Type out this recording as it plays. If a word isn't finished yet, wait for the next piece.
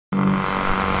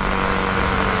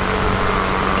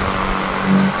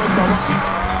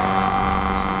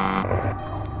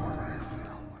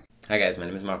Hi guys, my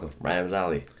name is Marco. My name is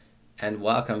Ali. And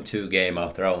welcome to Game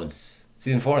of Thrones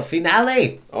Season 4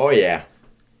 finale! Oh yeah.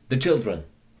 The children.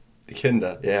 The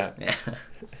Kinder, yeah. Yeah.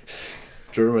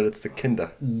 German, it's the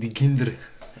Kinder. The Kinder.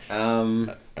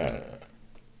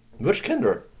 Which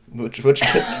Kinder? Which which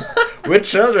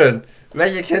children?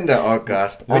 Welche Kinder? Oh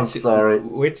god. I'm sorry.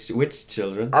 Which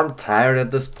children? I'm tired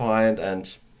at this point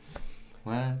and...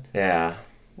 What? Yeah.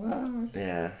 What?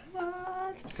 Yeah.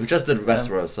 What? We just did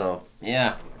Westeros, so...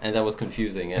 Yeah, and that was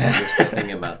confusing, and we're still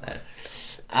thinking about that.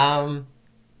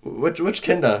 Which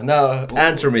Kinder? No,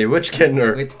 answer me. Which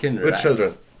Kinder? Which Kinder? Which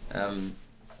children? I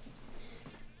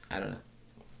don't know.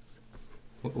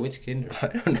 Which Kinder? I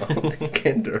don't know.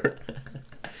 Kinder.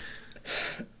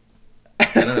 I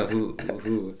don't know who.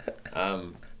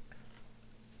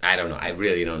 I don't know. I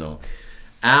really don't know.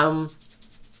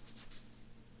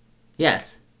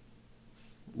 Yes.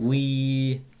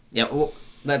 Yeah. Well,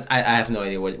 I have no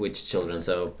idea which children.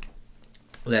 So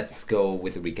let's go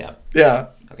with a recap. Yeah.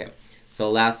 Okay. So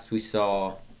last we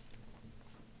saw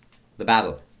the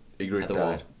battle. Ygritte at the died.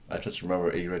 wall. I just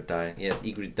remember Ygritte dying. Yes,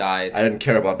 Ygritte died. I didn't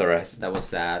care about the rest. That was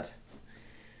sad.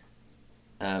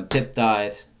 Pip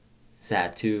died.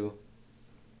 Sad too.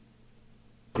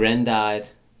 Gren died.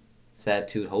 Sad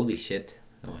too. Holy shit.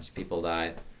 So much people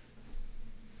died.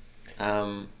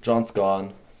 Jon's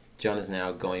gone. Jon is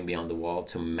now going beyond the wall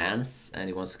to Mance, and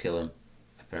he wants to kill him.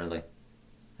 Apparently.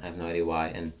 I have no idea why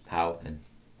and how and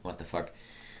what the fuck.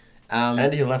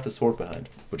 And he left his sword behind,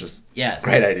 which is yes.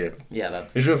 great idea. Yeah,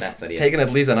 that's He should the best have idea. taken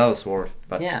at least another sword.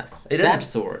 But Yes. it Zap didn't.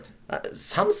 sword.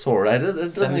 Some sword. It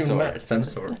doesn't even sword. matter. Some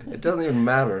sword. It doesn't even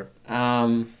matter.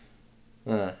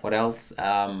 What else?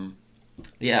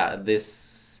 Yeah,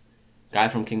 this guy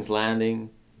from King's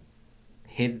Landing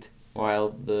hid while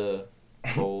the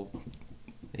whole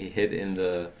he hid in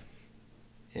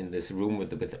this room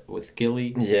with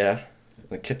Gilly. Yeah.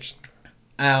 The kitchen.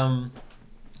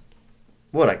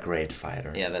 What a great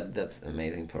fighter. Yeah, that's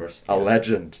amazing person. A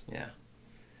legend. Yeah.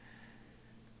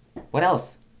 What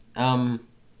else? Alistair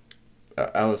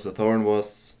Thorne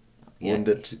was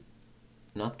wounded.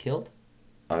 Not killed?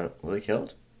 Was he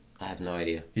killed? I have no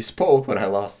idea. He spoke when I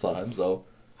last saw him, so...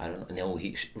 I don't know. No,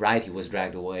 he was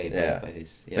dragged away by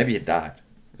his... Yeah. Maybe he died.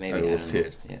 Maybe, I I will don't see know.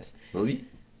 it. Yes. Will he?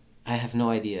 I have no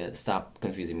idea. Stop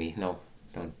confusing me. No,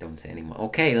 don't say anymore.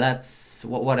 Okay, let's...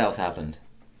 What else happened?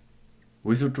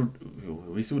 We saw two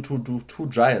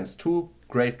giants. Two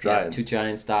great giants. Yes, 2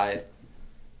 giants died.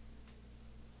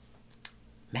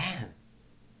 Man.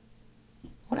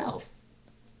 What else?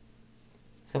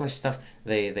 So much stuff.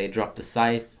 They dropped the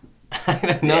scythe. I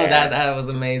don't know. Yeah. That was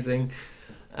amazing.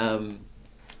 Man.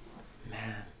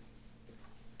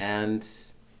 And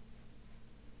that's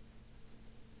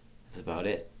about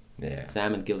it. Yeah.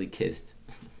 Sam and Gilly kissed.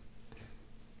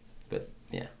 But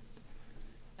yeah.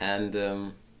 And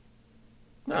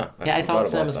I thought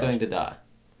Sam was going to die.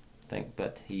 Thank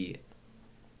God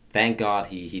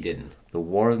he didn't. The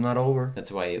war is not over.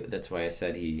 That's why I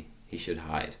said he should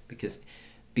hide, because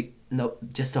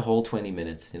just the whole 20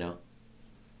 minutes,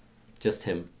 just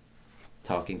him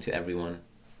talking to everyone.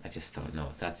 I just thought, no,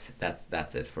 that's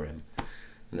it for him,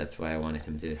 and that's why I wanted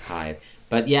him to hide.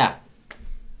 But yeah,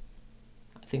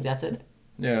 I think that's it.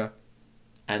 Yeah.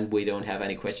 And we don't have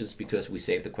any questions because we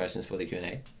saved the questions for the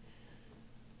Q&A.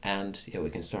 And yeah,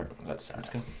 we can start. Let's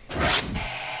go.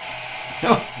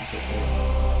 Oh, I'm so excited.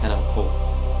 And I'm cold.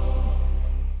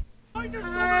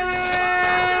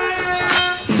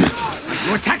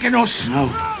 You're attacking us! No.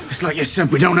 It's like you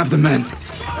said, we don't have the men.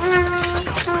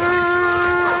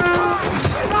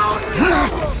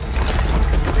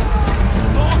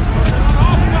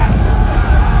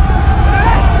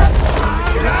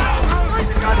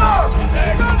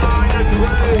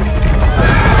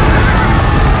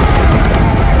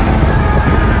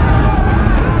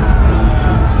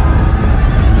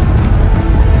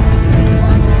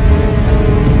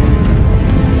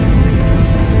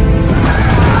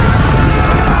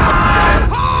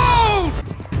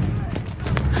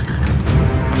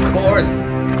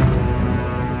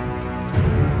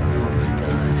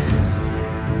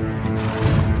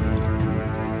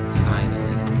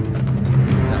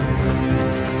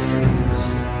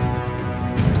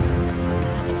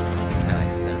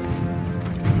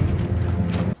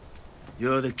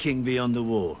 You're the king beyond the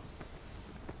wall.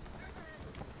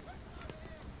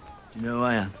 Do you know who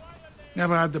I am?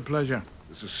 Never had the pleasure.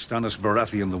 This is Stannis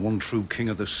Baratheon, the one true king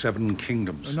of the Seven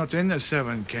Kingdoms. We're not in the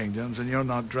Seven Kingdoms, and you're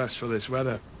not dressed for this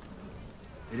weather.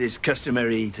 It is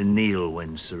customary to kneel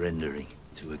when surrendering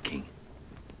to a king.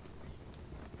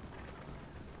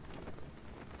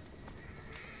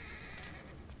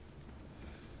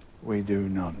 We do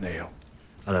not kneel.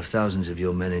 I'll have thousands of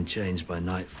your men in chains by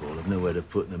nightfall. I've nowhere to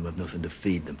put them, I've nothing to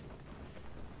feed them.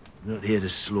 I'm not here to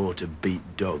slaughter beat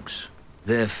dogs.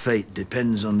 Their fate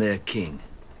depends on their king.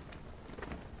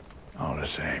 All the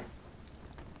same,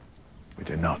 we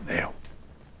do not kneel.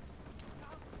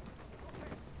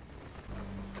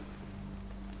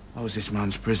 I was this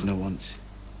man's prisoner once.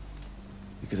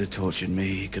 He could have tortured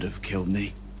me, he could have killed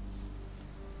me.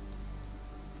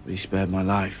 But he spared my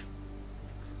life.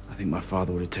 I think my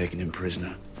father would have taken him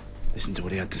prisoner. Listen to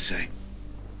what he had to say.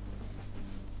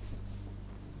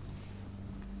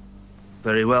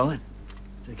 Very well, then.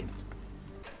 Take him.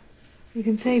 You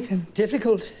can save him.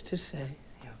 Difficult to say,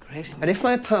 Your Grace. But if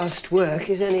my past work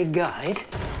is any guide,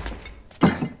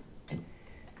 you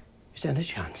stand a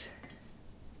chance.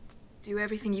 Do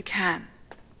everything you can.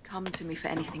 Come to me for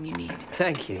anything you need.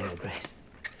 Thank you, Your Grace.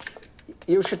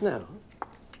 You should know,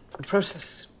 the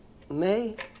process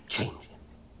may change him.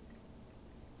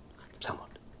 Somewhat.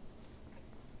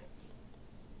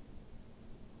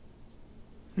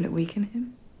 Will it weaken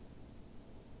him?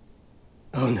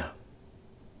 Oh, no.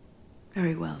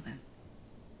 Very well, then.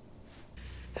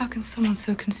 How can someone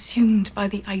so consumed by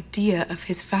the idea of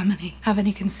his family have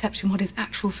any conception what his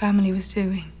actual family was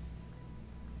doing?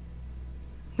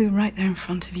 We were right there in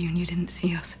front of you and you didn't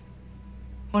see us.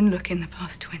 One look in the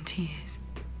past 20 years.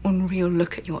 One real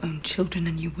look at your own children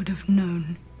and you would have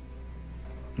known.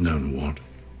 Known what?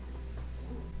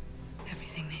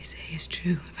 Everything they say is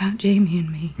true about Jamie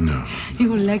and me. No.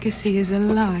 Your legacy is a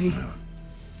lie. No.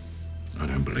 I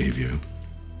don't believe you.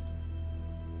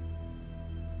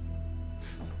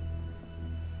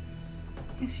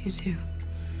 Yes, you do.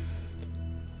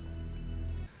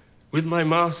 With my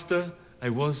master, I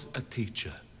was a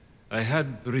teacher. I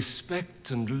had the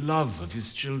respect and love of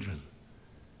his children.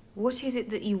 What is it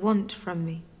that you want from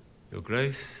me? Your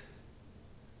Grace,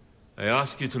 I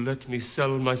ask you to let me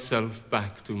sell myself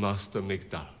back to Master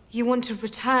Migdal. You want to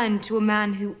return to a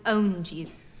man who owned you,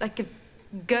 like a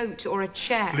goat or a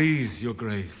chair. Please, Your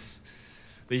Grace.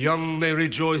 The young may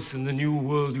rejoice in the new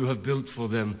world you have built for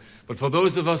them, but for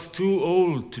those of us too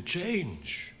old to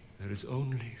change, there is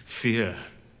only fear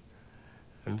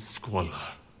and squalor.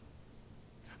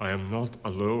 I am not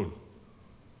alone.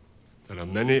 There are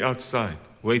many outside,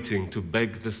 waiting to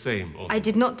beg the same of I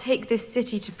did not take this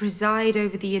city to preside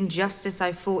over the injustice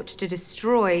I fought to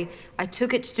destroy. I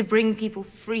took it to bring people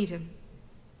freedom.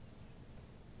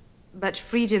 But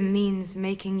freedom means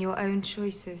making your own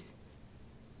choices.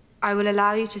 I will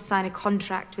allow you to sign a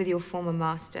contract with your former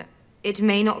master. It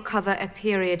may not cover a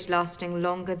period lasting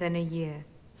longer than a year.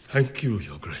 Thank you,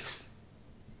 Your Grace.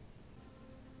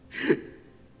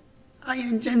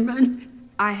 Iron gentleman.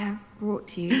 I have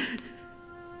brought you.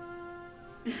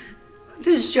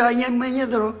 This giant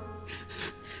man,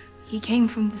 He came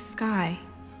from the sky.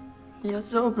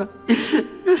 sopra.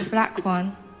 The black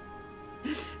one.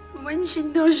 When she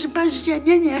knows Sebastian,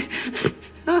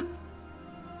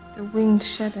 The winged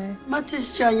shadow. ma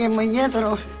this giant man,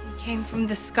 He came from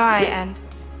the sky and...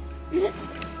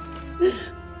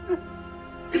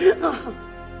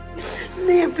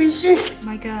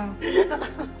 My girl.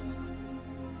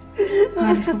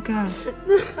 My little girl.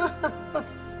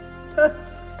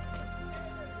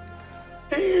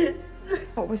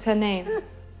 What was her name?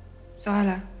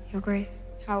 Zyla, Your Grace.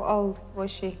 How old was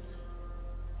she?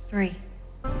 3.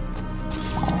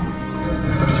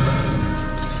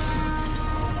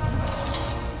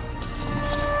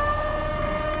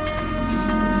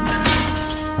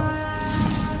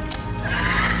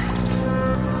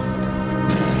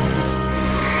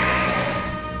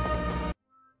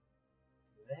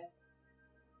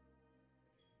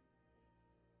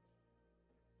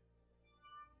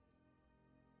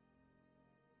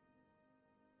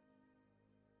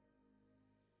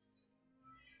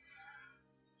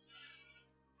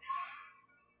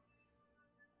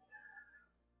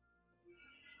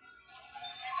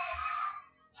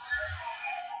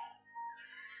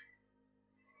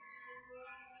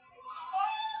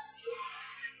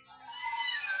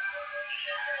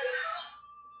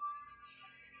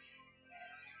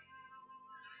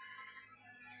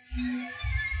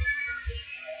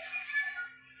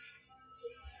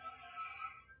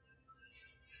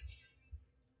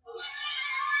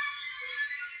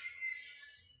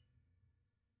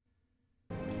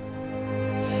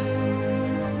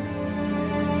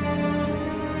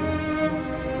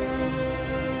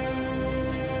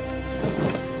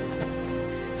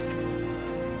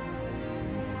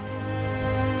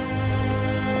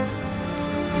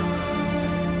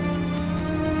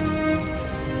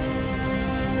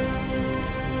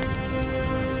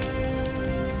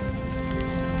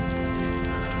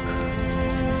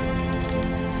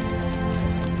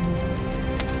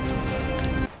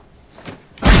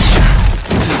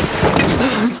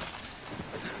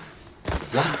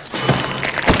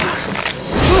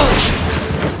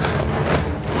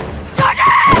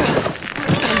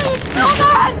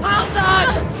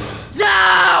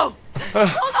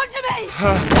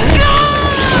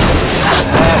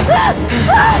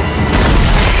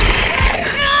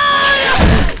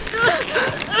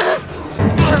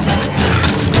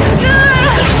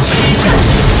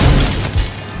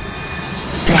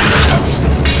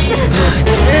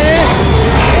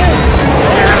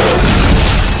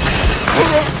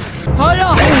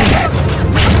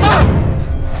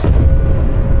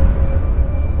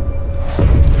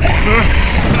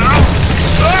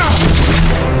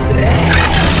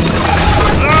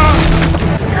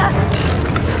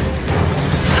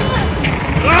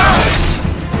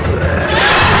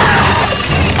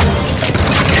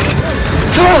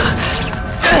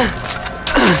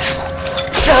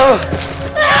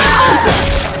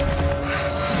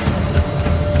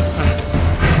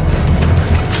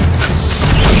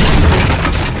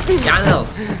 Gandalf!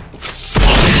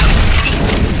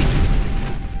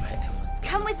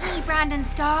 Come with me, Brandon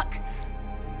Stark.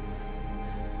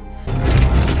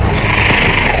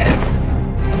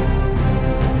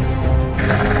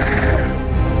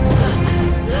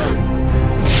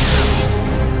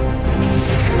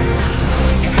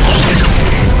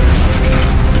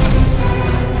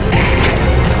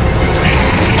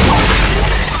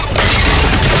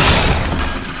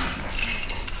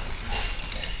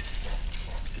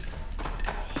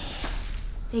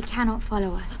 They cannot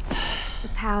follow us. The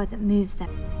power that moves them.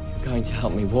 You're going to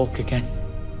help me walk again?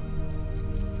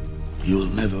 You'll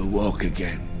never walk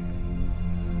again.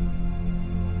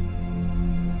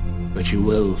 But you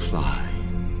will fly.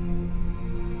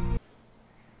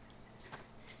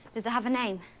 Does it have a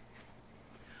name?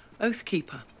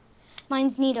 Oathkeeper.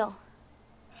 Mine's Needle.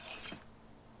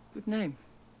 Good name.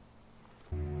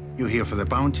 You're here for the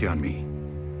bounty on me?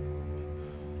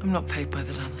 I'm not paid by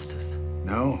the Lannisters.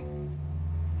 No.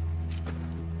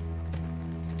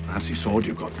 Fancy sword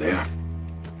you got there.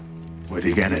 Where'd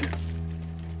you get it?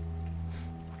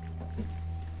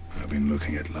 I've been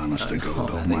looking at Lannister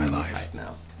gold all my life. Right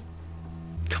now.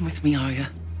 Come with me, Arya.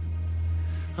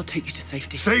 I'll take you to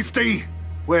safety. Safety?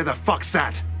 Where the fuck's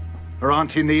that? Her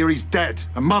Auntie Neary's dead.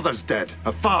 Her mother's dead.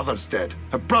 Her father's dead.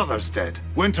 Her brother's dead.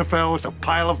 Winterfell is a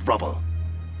pile of rubble.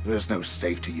 There's no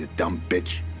safety, you dumb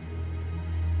bitch.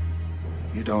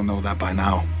 You don't know that by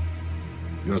now.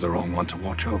 You're the wrong one to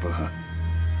watch over her.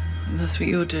 And that's what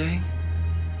you're doing?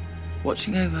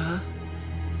 Watching over her?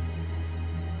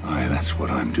 Aye, that's what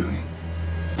I'm doing.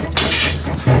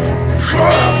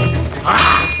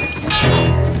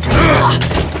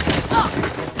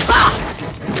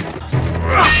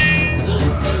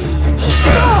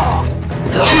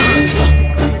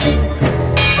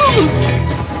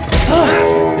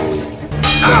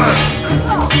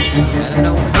 I don't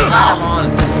know what's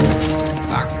on.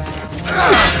 Fuck.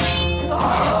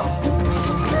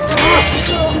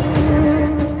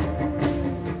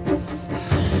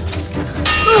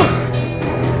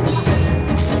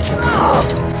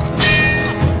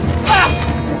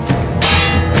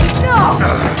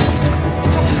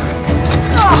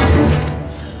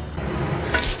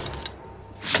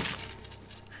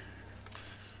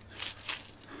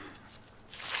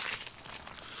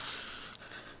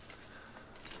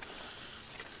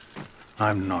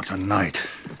 I'm not a knight.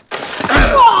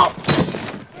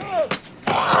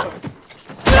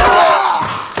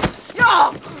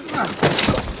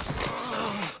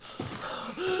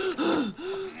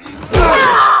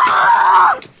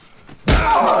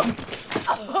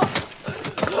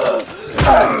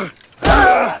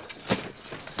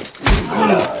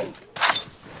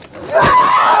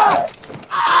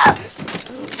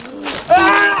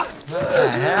 What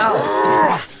the hell?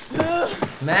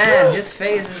 Man, his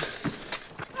face is...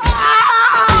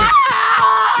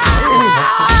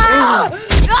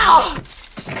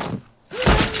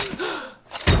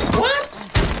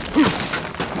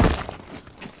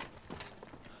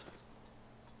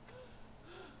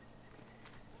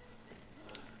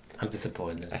 I'm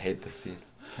disappointed. I hate this scene.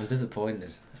 I'm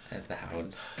disappointed at the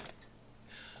Hound.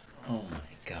 Oh my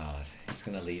god, he's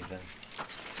gonna leave him.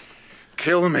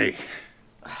 Kill me.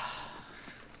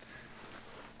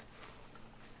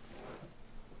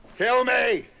 Kill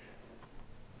me!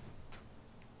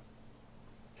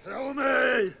 Kill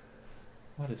me!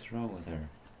 What is wrong with her?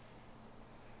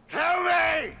 Kill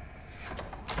me!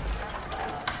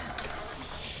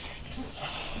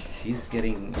 She's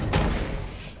getting...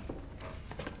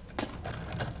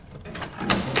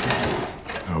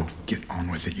 Oh, get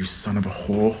on with it, you son of a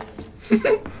whore.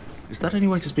 Is that any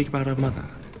way to speak about her mother?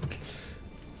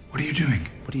 What are you doing?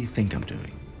 What do you think I'm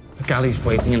doing? The galley's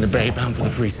waiting in the bay bound for the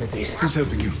Free City. Who's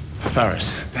helping you? Varys.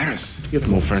 Varys? You have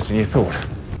more friends than you thought.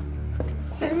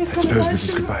 I suppose this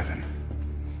is goodbye then.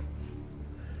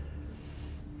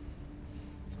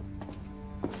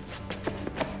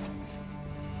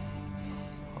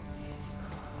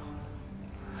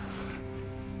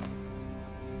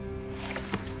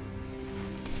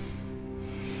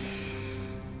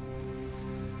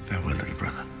 Farewell, little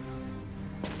brother.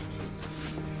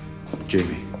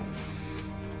 Jamie.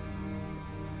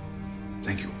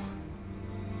 Thank you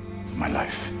for my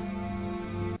life.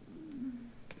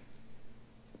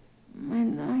 My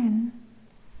lion.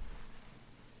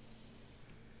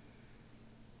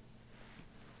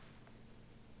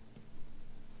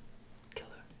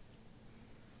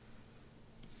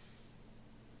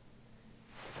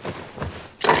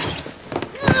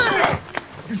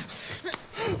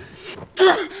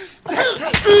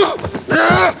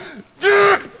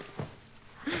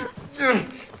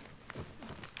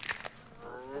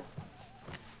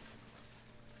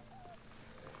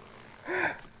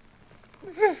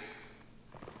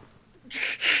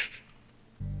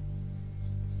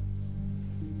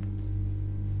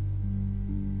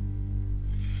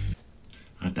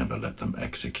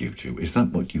 execute you. Is that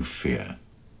what you fear?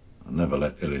 I'll never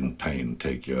let Ilyn Payne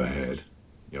take your head.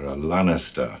 You're a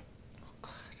Lannister. Oh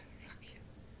God, fuck you.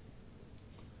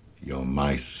 You're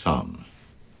my son.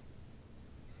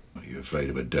 Are you afraid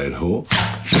of a dead horse?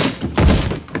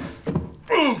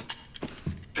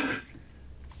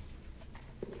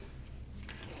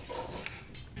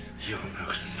 You're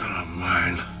no son of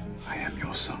mine. I am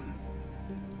your son.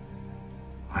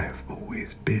 I have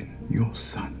always been your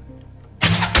son.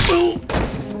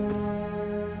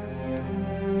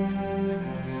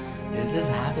 Is this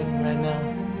happening right now?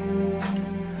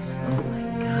 Oh my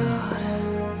God.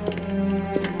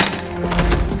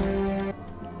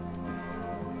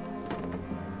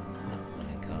 Oh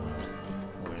my God.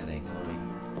 Where are they going?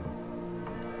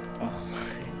 Oh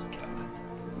my God.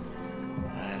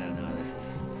 I don't know. This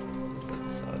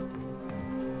episode.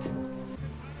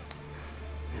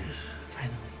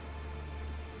 Finally.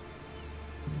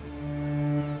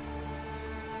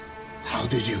 How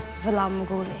did you? Valam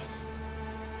Gulis.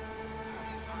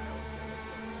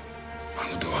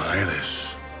 Under Iris.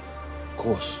 Of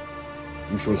course.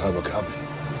 You shall have a cabin.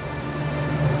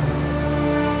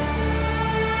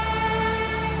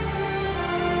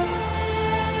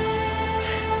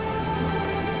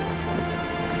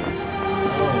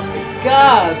 Oh my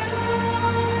God.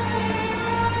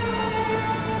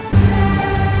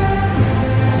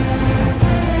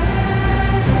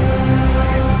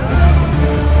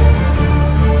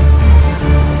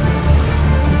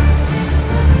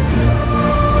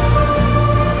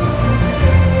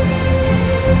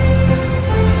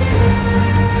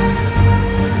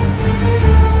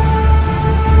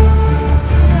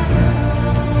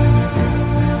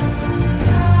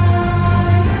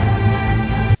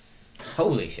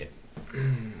 Holy shit.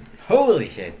 Holy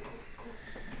shit.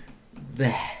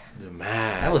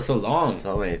 Man. That was so long.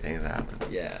 So many things happened.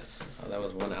 Yes. Oh, that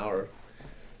was 1 hour.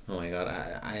 Oh my God.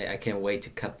 I can't wait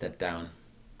to cut that down.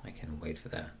 I can't wait for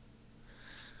that.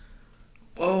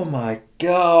 Oh my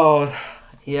God.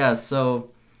 Yeah, so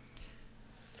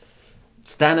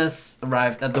Stannis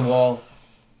arrived at the wall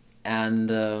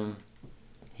and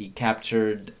he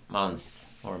captured Mans.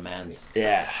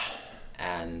 Yeah.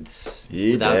 And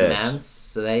He without did. Mans,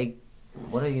 so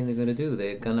what are you gonna do?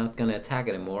 They're not gonna attack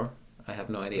anymore. I have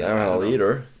no idea. They're I a don't know.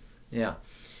 leader. Yeah.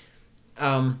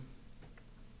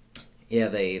 Yeah,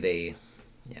 they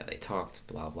talked,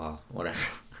 blah blah, whatever.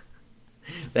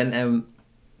 Then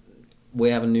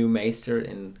we have a new maester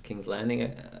in King's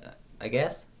Landing, I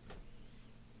guess.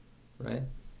 Right?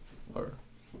 Or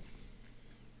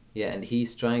yeah, and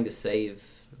he's trying to save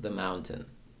the mountain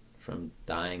from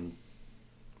dying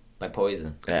by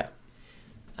poison. Yeah.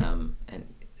 And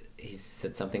he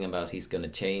said something about he's gonna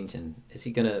change, and is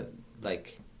he gonna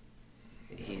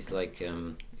he's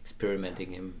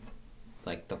experimenting him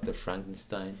like Dr.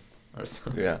 Frankenstein or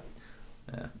something. Yeah.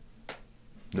 Yeah.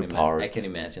 New parts. I can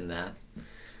imagine that.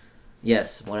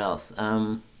 Yes, what else?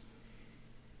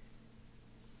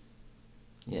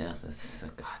 Yeah, that's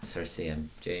God, Cersei and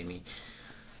Jaime.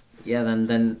 Yeah,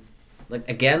 then like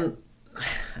again,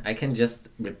 I can just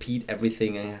repeat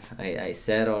everything I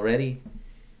said already.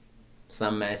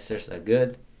 Some masters are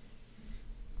good,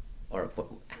 or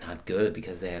not good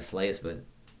because they have slaves, but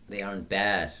they aren't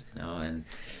bad, and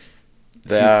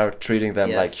they are treating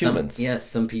them like humans. Yes,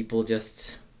 some people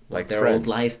just like their friends. old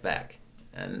life back,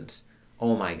 and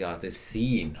oh my God, this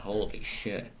scene! Holy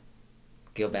shit!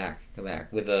 Go back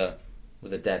with a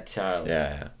dead child.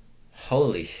 Yeah.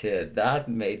 Holy shit! That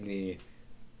made me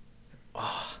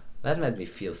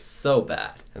feel so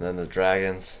bad. And then the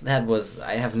dragons.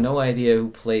 I have no idea who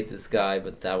played this guy,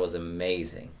 but that was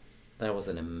amazing. That was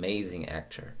an amazing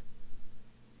actor.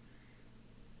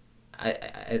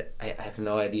 I have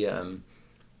no idea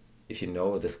if you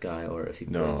know this guy or if he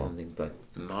played something, but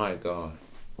my God,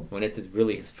 when it is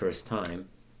really his first time,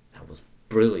 that was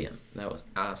brilliant. That was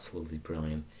absolutely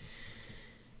brilliant.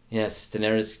 Yes,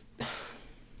 Daenerys,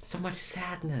 so much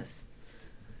sadness.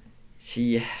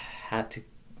 She had to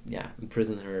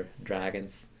imprison her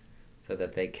dragons so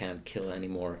that they can't kill any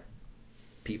more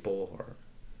people or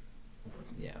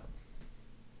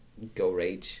go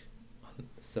rage on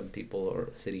some people or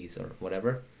cities or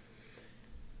whatever.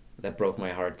 That broke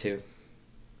my heart too.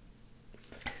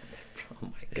 Oh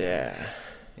my God. Yeah.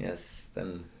 Yes,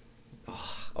 then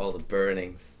all the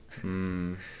burnings.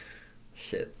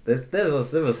 Shit.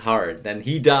 It was hard. Then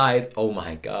he died. Oh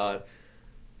my God.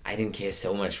 I didn't care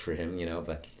so much for him,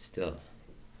 but still.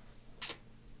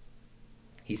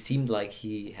 He seemed like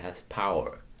he has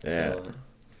power. Yeah. So,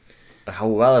 how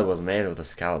well it was made with the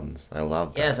skeletons. I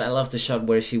love that. Yes, I love the shot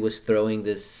where she was throwing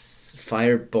this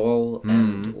fireball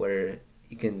and where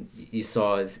you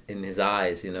saw it in his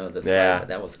eyes, you know, the Yeah. fire.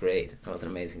 That was great. That was an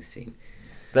amazing scene.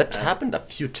 That happened a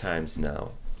few times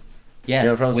now. Yes,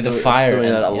 Game of Thrones with the is fire. doing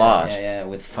and, that a yeah, lot. Yeah,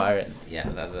 with fire. Yeah,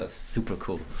 that was super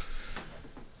cool.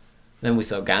 Then we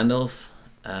saw Gandalf,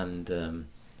 and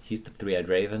he's the three-eyed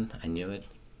raven. I knew it.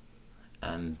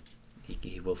 And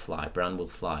he will fly. Bran will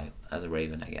fly as a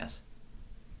raven, I guess.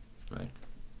 Right?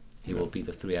 He will be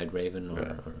the three-eyed raven,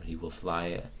 or he will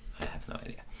fly. I have no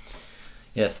idea.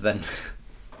 Yes, then...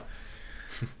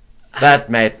 That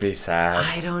made me sad.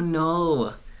 I don't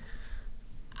know.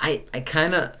 I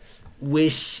kind of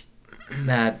wish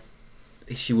that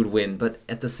she would win, but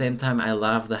at the same time, I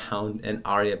love the Hound and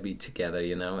Arya be together,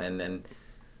 you know. And then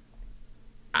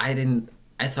I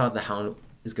thought the Hound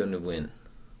is going to win,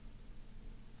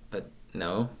 but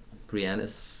no, Brienne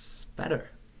is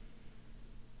better,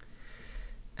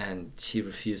 and she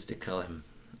refused to kill him,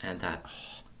 and that,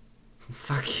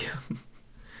 fuck you.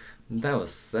 that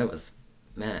was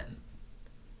man,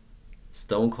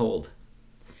 stone cold.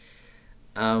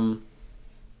 Then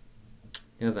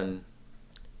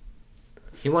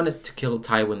he wanted to kill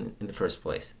Tywin in the first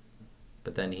place,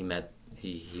 but then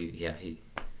he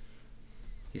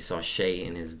saw Shay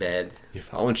in his bed. He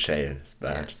found Shay in his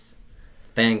bed. Yes.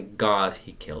 Thank God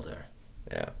he killed her.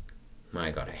 Yeah.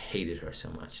 My God, I hated her so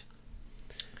much.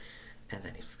 And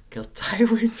then he killed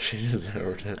Tywin. She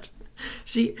deserved it.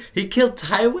 He killed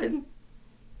Tywin.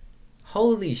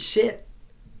 Holy shit!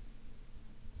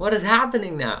 What is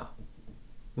happening now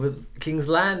with King's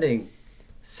Landing?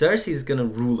 Cersei's gonna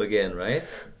rule again, right?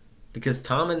 Because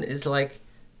Tommen is like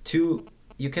you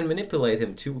can manipulate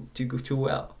him too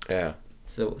well. Yeah.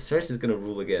 So Cersei's gonna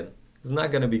rule again. It's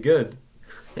not gonna be good.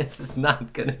 This is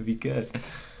not gonna be good.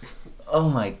 Oh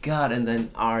my God! And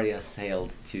then Arya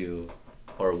sailed to,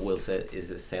 or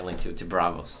is sailing to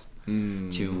Bravos.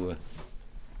 To,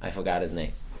 I forgot his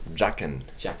name. Jaqen,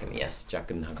 yes,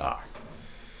 Jaqen Hagar.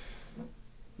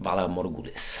 Vala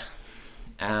Morghulis.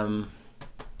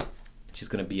 She's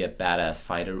gonna be a badass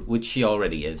fighter, which she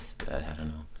already is. I don't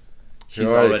know. She's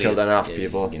already killed enough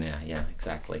people. Yeah,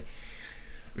 exactly.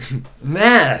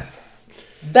 Man,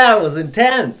 that was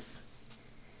intense.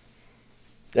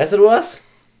 Yes, it was.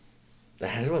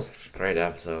 It was a great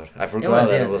episode. I forgot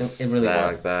that it was really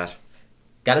was. like that.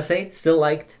 Gotta say, still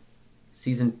liked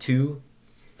season 2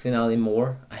 finale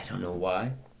more. I don't know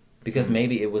why. Because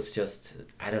maybe it was just,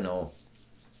 I don't know.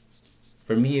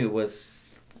 For me, it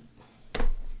was,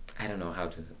 I don't know how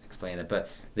to explain it, but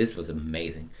this was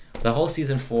amazing. The whole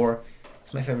season 4,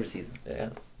 it's my favorite season. Yeah.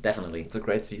 Definitely. It's a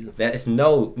great season. There is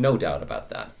no doubt about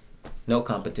that. No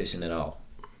competition at all.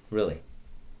 Really.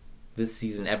 This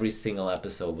season, every single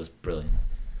episode was brilliant.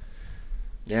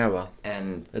 Yeah, well,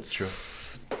 and it's true.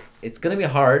 It's gonna be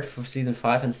hard for season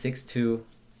 5 and 6 to,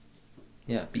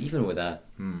 be even with that.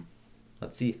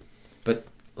 Let's see. But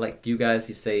like you guys,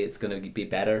 you say it's gonna be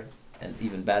better and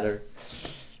even better,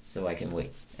 so I can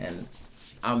wait. And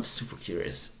I'm super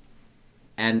curious.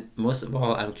 And most of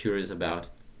all, I'm curious about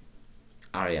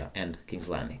Arya and King's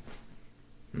Landing.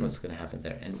 What's gonna happen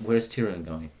there, and where's Tyrion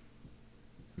going?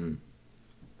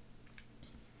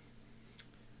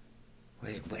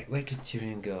 Where could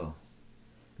Tyrion go?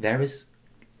 Varys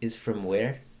is from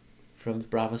where? From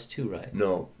Bravos 2, right?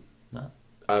 No. No?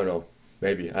 I don't know.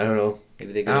 Maybe. I don't know.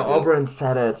 Maybe they're gonna Oberyn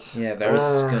said it. Yeah,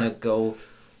 Varys is gonna go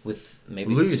with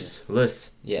maybe... Lys.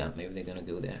 Yeah, maybe they're gonna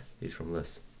go there. He's from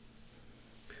Lys.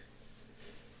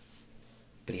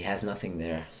 But he has nothing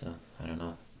there, so I don't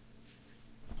know.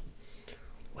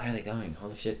 Where are they going?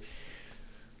 Holy shit.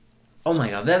 Oh my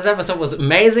God, this episode was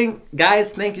amazing.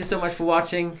 Guys, thank you so much for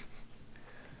watching.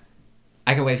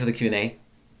 I can wait for the Q&A.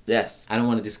 Yes. I don't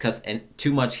want to discuss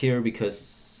too much here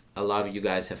because a lot of you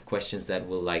guys have questions that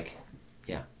will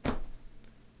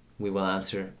we will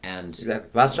answer. And exactly.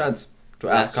 Last chance to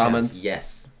ask comments.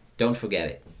 Yes. Don't forget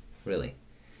it. Really.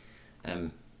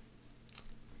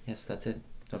 Yes, that's it.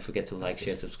 Don't forget to like,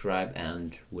 share, subscribe,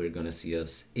 and we're going to see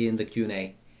us in the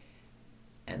Q&A.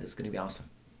 And it's going to be awesome.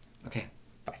 Okay.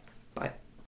 Bye. Bye.